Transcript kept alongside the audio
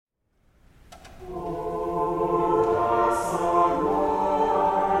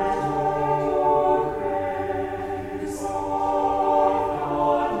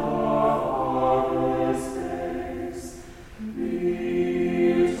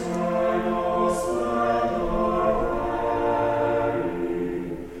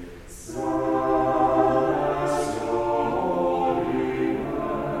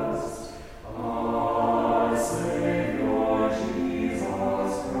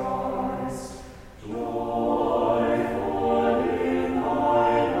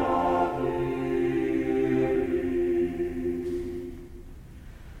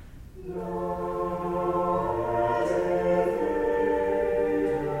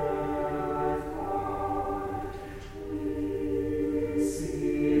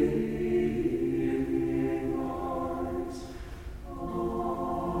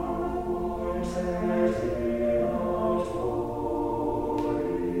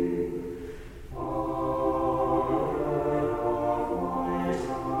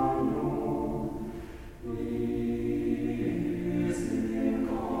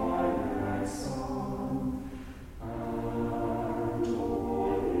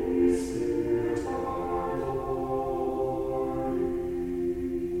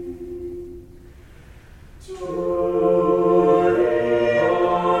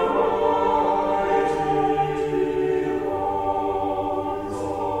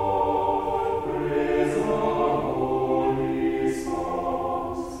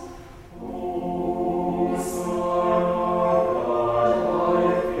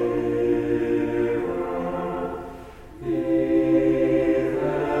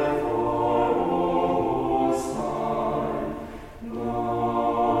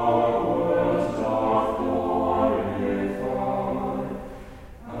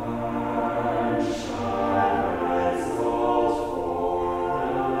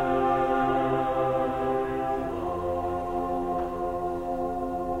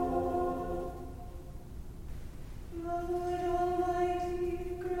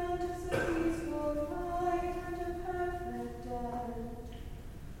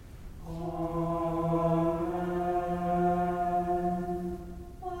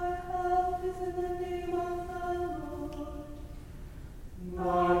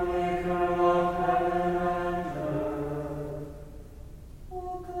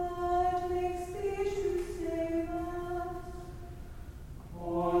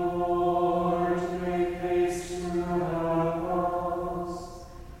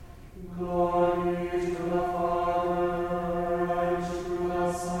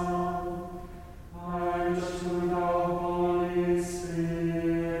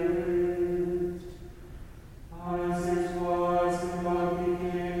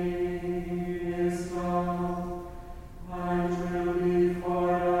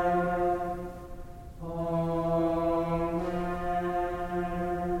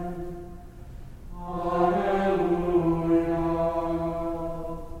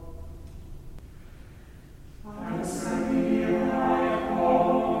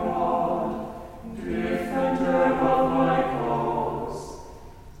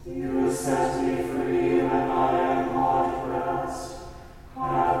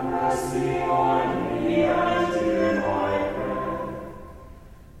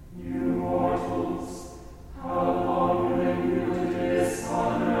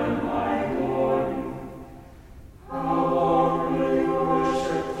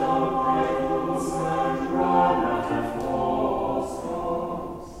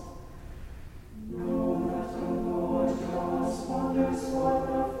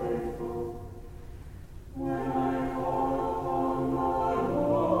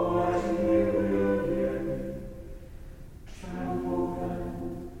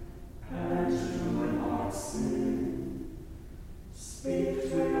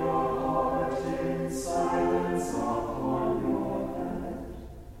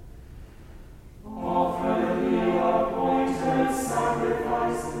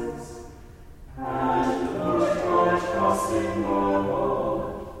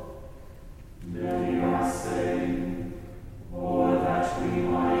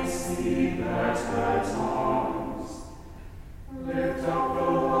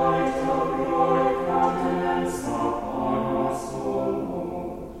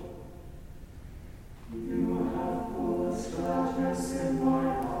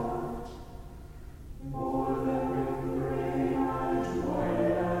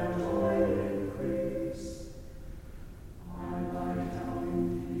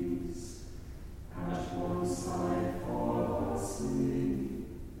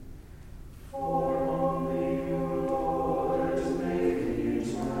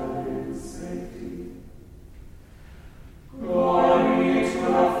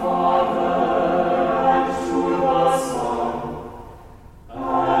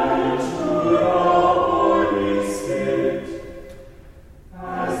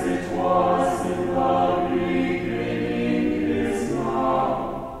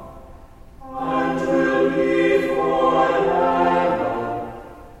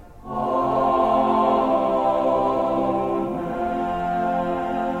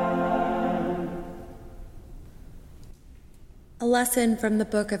lesson from the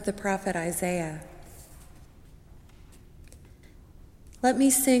book of the prophet Isaiah. Let me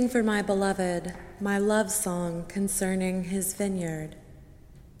sing for my beloved my love song concerning his vineyard.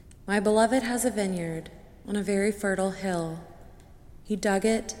 My beloved has a vineyard on a very fertile hill. He dug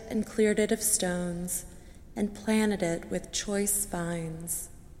it and cleared it of stones and planted it with choice vines.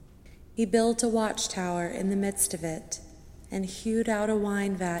 He built a watchtower in the midst of it and hewed out a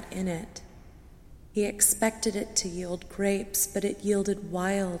wine vat in it. He expected it to yield grapes, but it yielded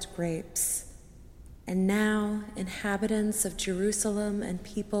wild grapes. And now, inhabitants of Jerusalem and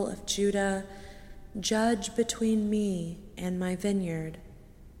people of Judah, judge between me and my vineyard.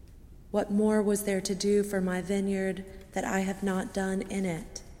 What more was there to do for my vineyard that I have not done in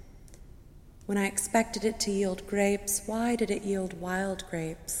it? When I expected it to yield grapes, why did it yield wild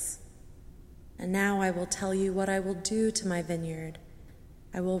grapes? And now I will tell you what I will do to my vineyard.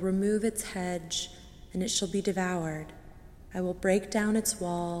 I will remove its hedge, and it shall be devoured. I will break down its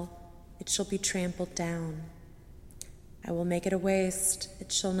wall, it shall be trampled down. I will make it a waste,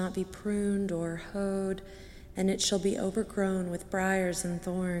 it shall not be pruned or hoed, and it shall be overgrown with briars and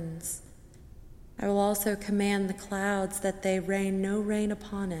thorns. I will also command the clouds that they rain no rain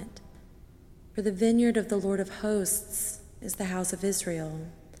upon it. For the vineyard of the Lord of hosts is the house of Israel,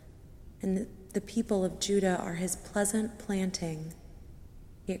 and the people of Judah are his pleasant planting.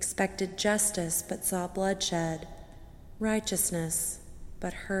 He expected justice, but saw bloodshed, righteousness,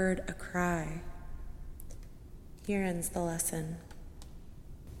 but heard a cry. Here ends the lesson.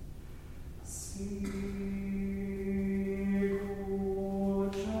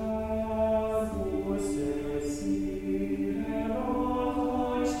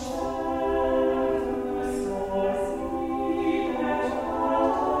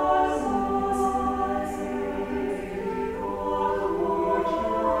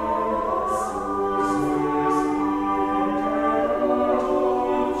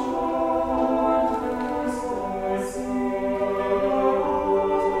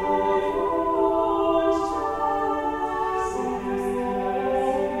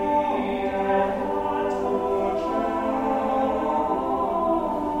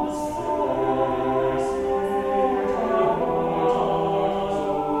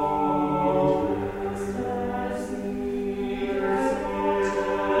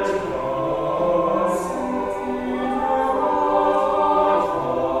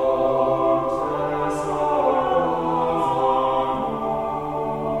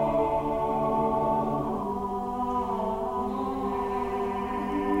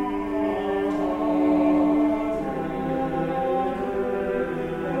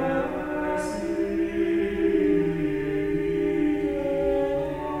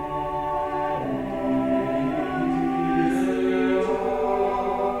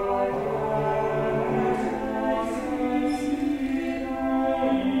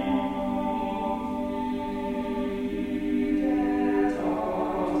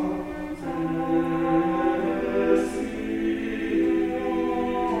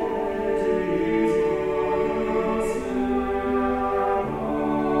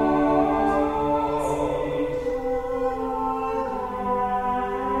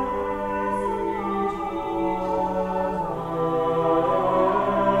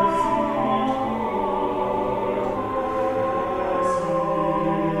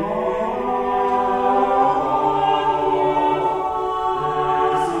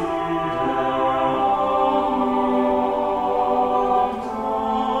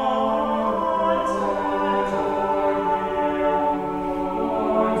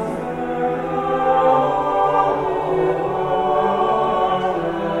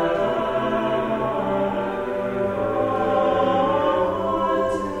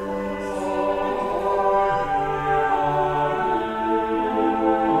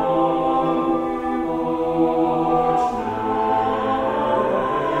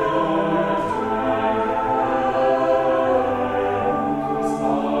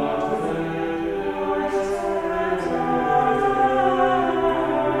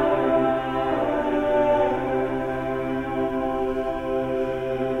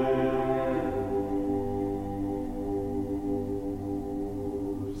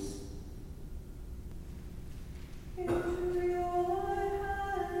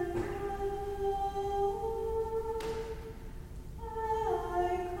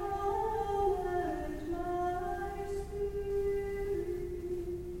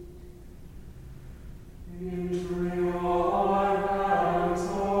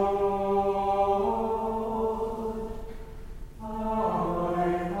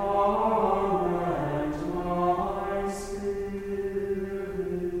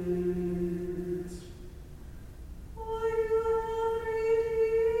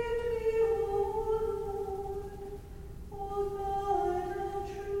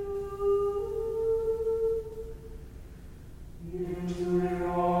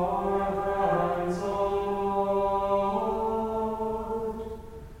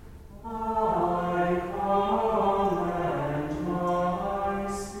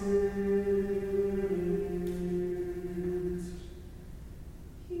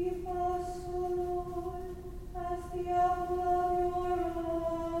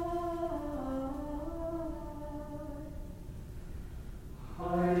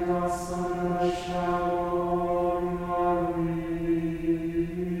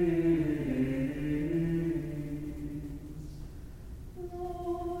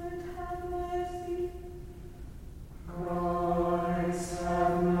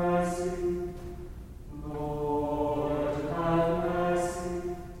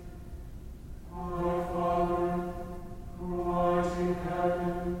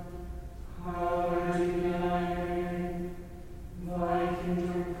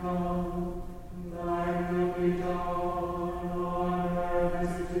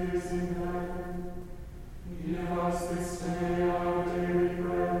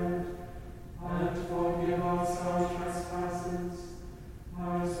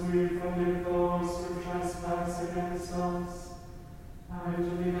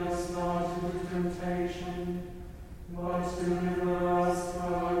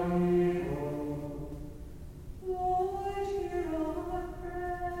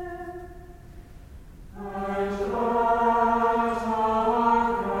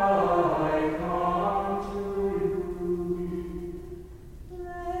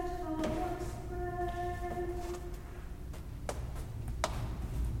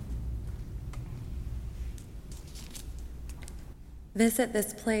 Visit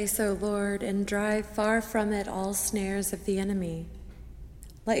this place, O Lord, and drive far from it all snares of the enemy.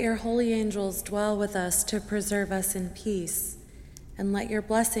 Let your holy angels dwell with us to preserve us in peace, and let your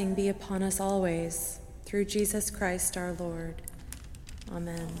blessing be upon us always, through Jesus Christ our Lord.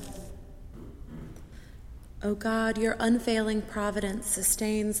 Amen. O God, your unfailing providence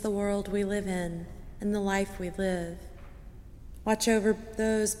sustains the world we live in and the life we live. Watch over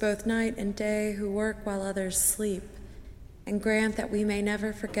those both night and day who work while others sleep, and grant that we may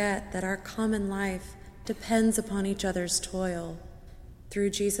never forget that our common life depends upon each other's toil.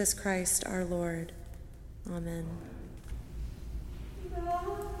 Through Jesus Christ our Lord. Amen.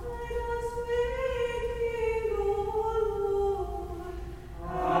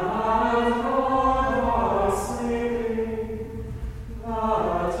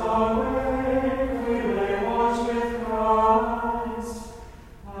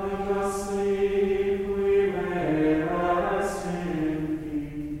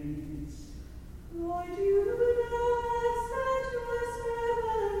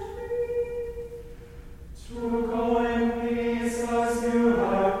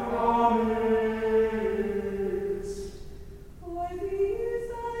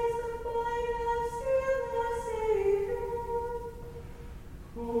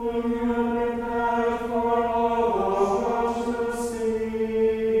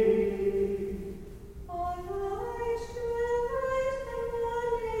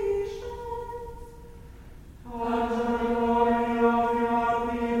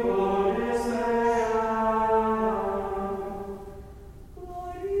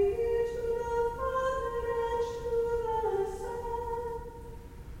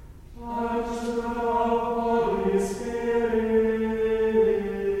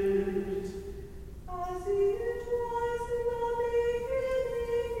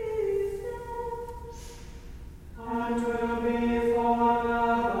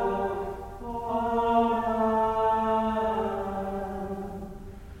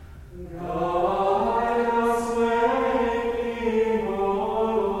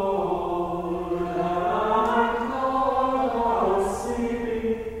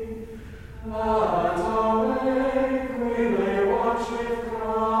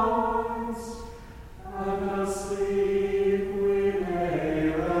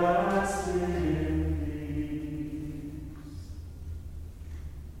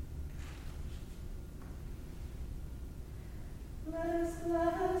 Let us